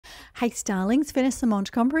Hey Starlings, Vanessa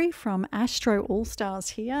Montgomery from Astro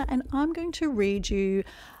All-Starz here, and I'm going to read you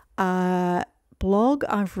a blog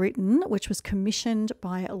I've written, which was commissioned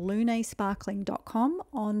by lunasparkling.com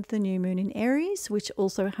on the new moon in Aries, which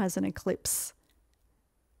also has an eclipse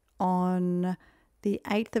on the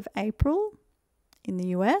 8th of April in the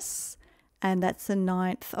US, and that's the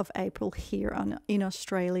 9th of April here in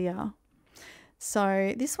Australia.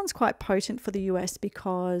 So this one's quite potent for the US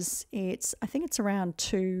because I think it's around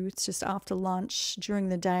 2, it's just after lunch during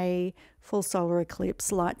the day, full solar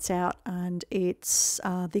eclipse, lights out, and it's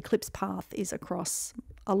the eclipse path is across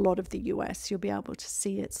a lot of the US. You'll be able to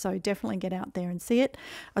see it, so definitely get out there and see it.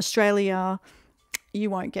 Australia, you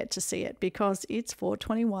won't get to see it because it's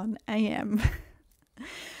 4:21 a.m.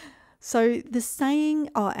 So the saying,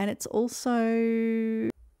 and it's also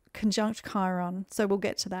conjunct Chiron, so we'll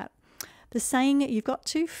get to that. The saying, you've got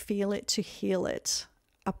to feel it to heal it,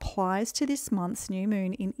 applies to this month's new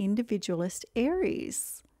moon in individualist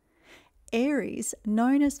Aries. Aries,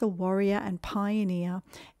 known as the warrior and pioneer,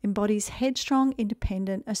 embodies headstrong,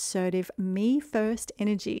 independent, assertive, me-first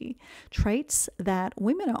energy, traits that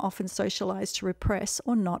women are often socialized to repress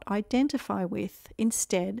or not identify with,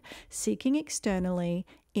 instead seeking externally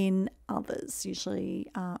in others, usually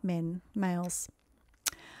males.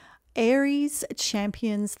 Aries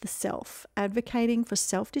champions the self, advocating for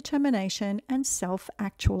self-determination and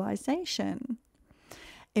self-actualization.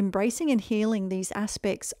 Embracing and healing these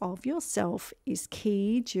aspects of yourself is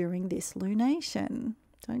key during this lunation.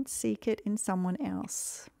 Don't seek it in someone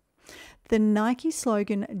else. The Nike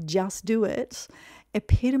slogan, "Just Do It,"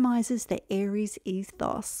 epitomizes the Aries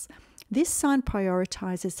ethos. This sign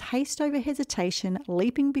prioritizes haste over hesitation,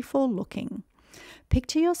 leaping before looking.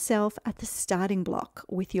 Picture yourself at the starting block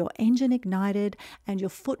with your engine ignited and your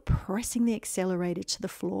foot pressing the accelerator to the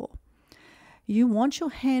floor. You want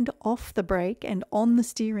your hand off the brake and on the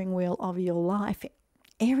steering wheel of your life.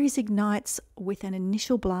 Aries ignites with an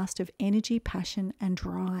initial blast of energy, passion, and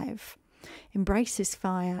drive. Embrace this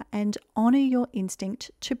fire and honor your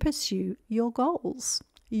instinct to pursue your goals.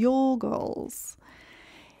 Your goals.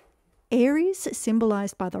 Aries,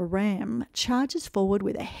 symbolized by the ram, charges forward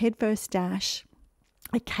with a headfirst dash,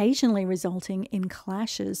 occasionally resulting in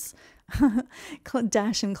clashes,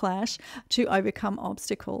 dash and clash, to overcome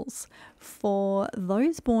obstacles. For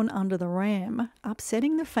those born under the ram,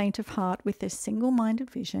 upsetting the faint of heart with their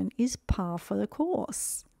single-minded vision is par for the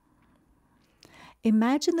course.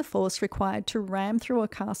 Imagine the force required to ram through a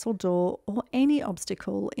castle door or any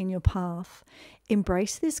obstacle in your path.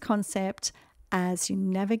 Embrace this concept as you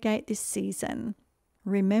navigate this season.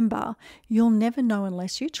 Remember, you'll never know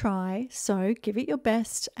unless you try, so give it your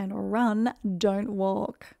best and run, don't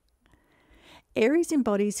walk. Aries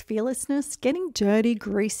embodies fearlessness, getting dirty,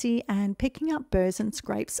 greasy, and picking up burrs and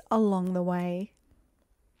scrapes along the way.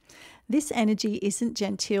 This energy isn't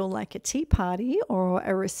genteel like a tea party or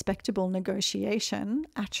a respectable negotiation,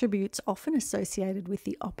 attributes often associated with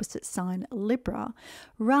the opposite sign Libra.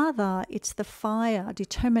 Rather, it's the fire,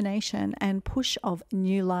 determination, and push of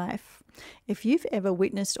new life. If you've ever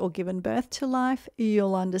witnessed or given birth to life,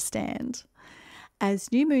 you'll understand.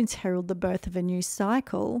 As new moons herald the birth of a new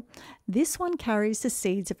cycle, this one carries the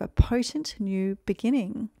seeds of a potent new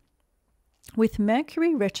beginning. With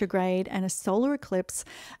Mercury retrograde and a solar eclipse,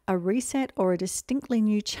 a reset or a distinctly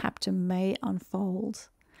new chapter may unfold.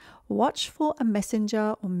 Watch for a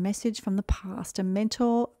messenger or message from the past, a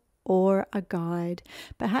mentor or a guide.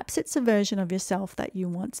 Perhaps it's a version of yourself that you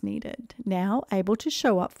once needed, now able to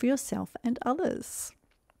show up for yourself and others.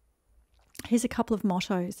 Here's a couple of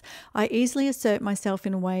mottos. I easily assert myself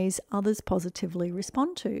in ways others positively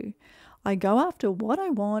respond to. I go after what I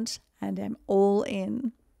want and am all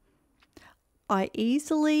in. I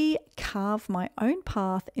easily carve my own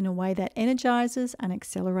path in a way that energizes and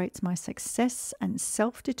accelerates my success and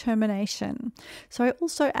self-determination. So I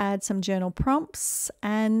also add some journal prompts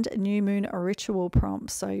and new moon ritual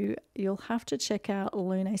prompts. So you'll have to check out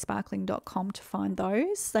lunasparkling.com to find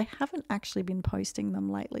those. They haven't actually been posting them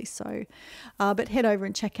lately, so but head over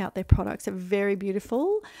and check out their products. They're very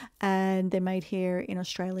beautiful and they're made here in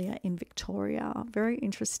Australia in Victoria. Very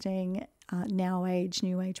interesting. New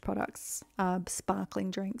age products,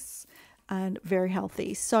 sparkling drinks, and very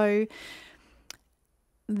healthy. So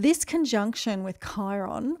this conjunction with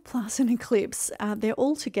Chiron plus an eclipse, they're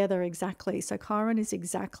all together exactly. So Chiron is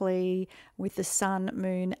exactly with the sun,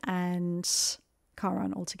 moon, and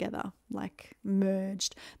Chiron all together, like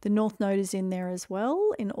merged. The North Node is in there as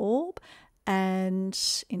well in Orb and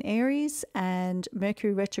in Aries, and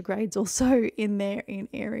Mercury retrograde's also in there in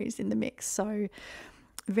Aries in the mix. So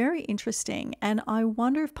very interesting. And I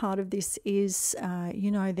wonder if part of this is,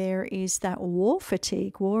 there is that war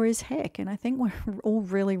fatigue. War is heck. And I think we're all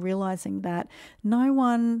really realizing that no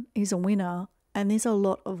one is a winner and there's a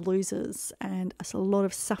lot of losers and a lot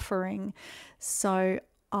of suffering. So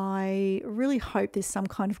I really hope there's some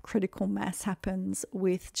kind of critical mass happens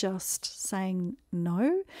with just saying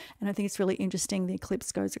no. And I think it's really interesting the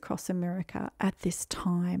eclipse goes across America at this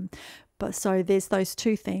time. But so there's those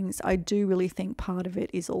two things. I do really think part of it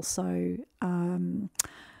is also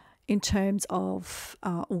in terms of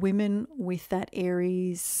women with that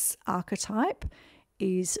Aries archetype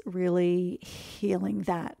is really healing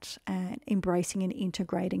that and embracing and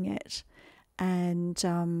integrating it. And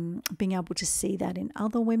being able to see that in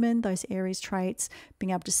other women, those Aries traits,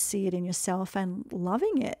 being able to see it in yourself and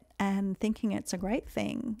loving it and thinking it's a great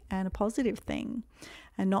thing and a positive thing,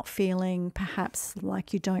 and not feeling perhaps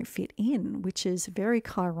like you don't fit in, which is very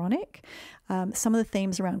Chironic. Some of the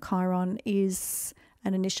themes around Chiron is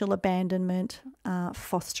an initial abandonment,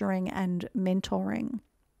 fostering and mentoring.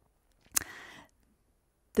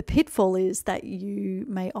 The pitfall is that you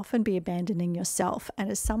may often be abandoning yourself. And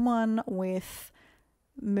as someone with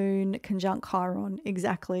moon conjunct Chiron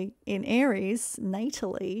exactly in Aries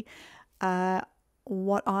natally, how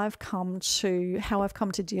I've come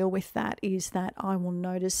to deal with that is that I will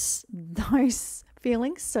notice those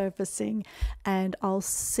feelings surfacing and I'll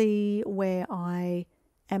see where I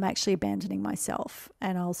am actually abandoning myself,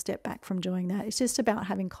 and I'll step back from doing that. It's just about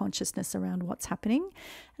having consciousness around what's happening,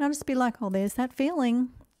 and I'll just be like, oh, there's that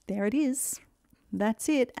feeling. There it is. That's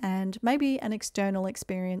it. And maybe an external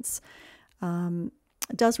experience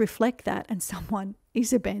does reflect that and someone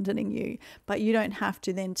is abandoning you, but you don't have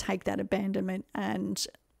to then take that abandonment and,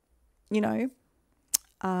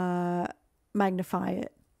 magnify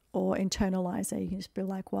it or internalize it. You can just be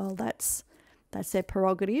like, well, that's their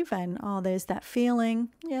prerogative, and there's that feeling.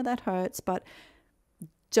 Yeah, that hurts, but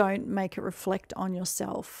don't make it reflect on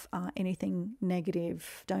yourself anything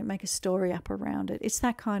negative. Don't make a story up around it. It's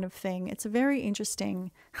that kind of thing. It's a very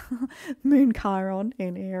interesting moon Chiron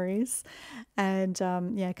in Aries. And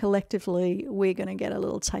collectively, we're going to get a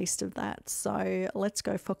little taste of that. So let's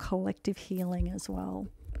go for collective healing as well.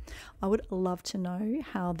 I would love to know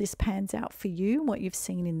how this pans out for you, what you've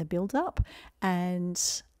seen in the build-up, and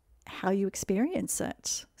how you experience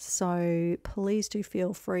it. So please do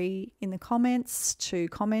feel free in the comments to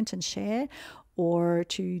comment and share, or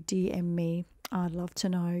to DM me. I'd love to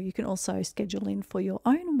know. You can also schedule in for your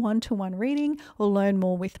own one-to-one reading or learn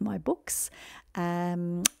more with my books,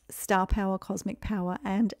 Star Power, Cosmic Power,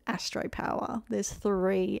 and Astro Power. There's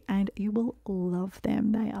 3 and you will love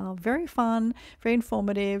them. They are very fun, very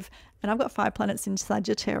informative, and I've got 5 planets in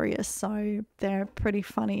Sagittarius, so they're pretty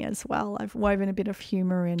funny as well. I've woven a bit of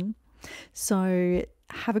humor in. So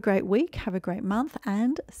have a great week, have a great month,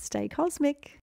 and stay cosmic.